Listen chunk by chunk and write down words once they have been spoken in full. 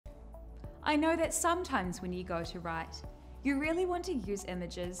I know that sometimes when you go to write, you really want to use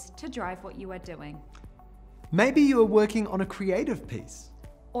images to drive what you are doing. Maybe you are working on a creative piece.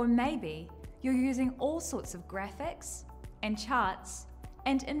 Or maybe you're using all sorts of graphics and charts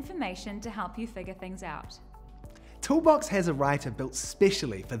and information to help you figure things out. Toolbox has a writer built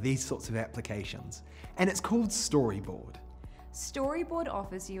specially for these sorts of applications, and it's called Storyboard. Storyboard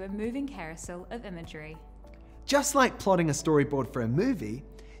offers you a moving carousel of imagery. Just like plotting a storyboard for a movie,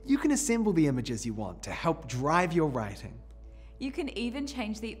 you can assemble the images you want to help drive your writing. You can even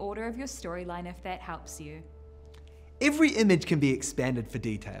change the order of your storyline if that helps you. Every image can be expanded for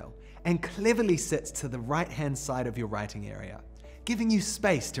detail and cleverly sits to the right-hand side of your writing area, giving you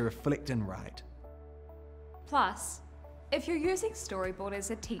space to reflect and write. Plus, if you're using Storyboard as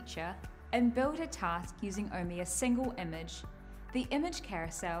a teacher and build a task using only a single image, the image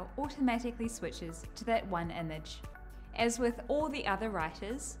carousel automatically switches to that one image. As with all the other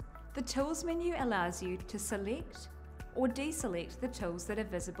writers, the Tools menu allows you to select or deselect the tools that are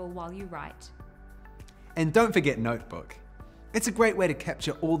visible while you write. And don't forget Notebook. It's a great way to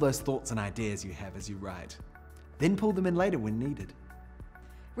capture all those thoughts and ideas you have as you write, then pull them in later when needed.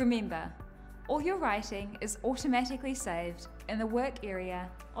 Remember, all your writing is automatically saved in the work area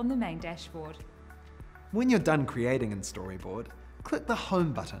on the main dashboard. When you're done creating in Storyboard, click the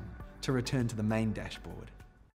Home button to return to the main dashboard.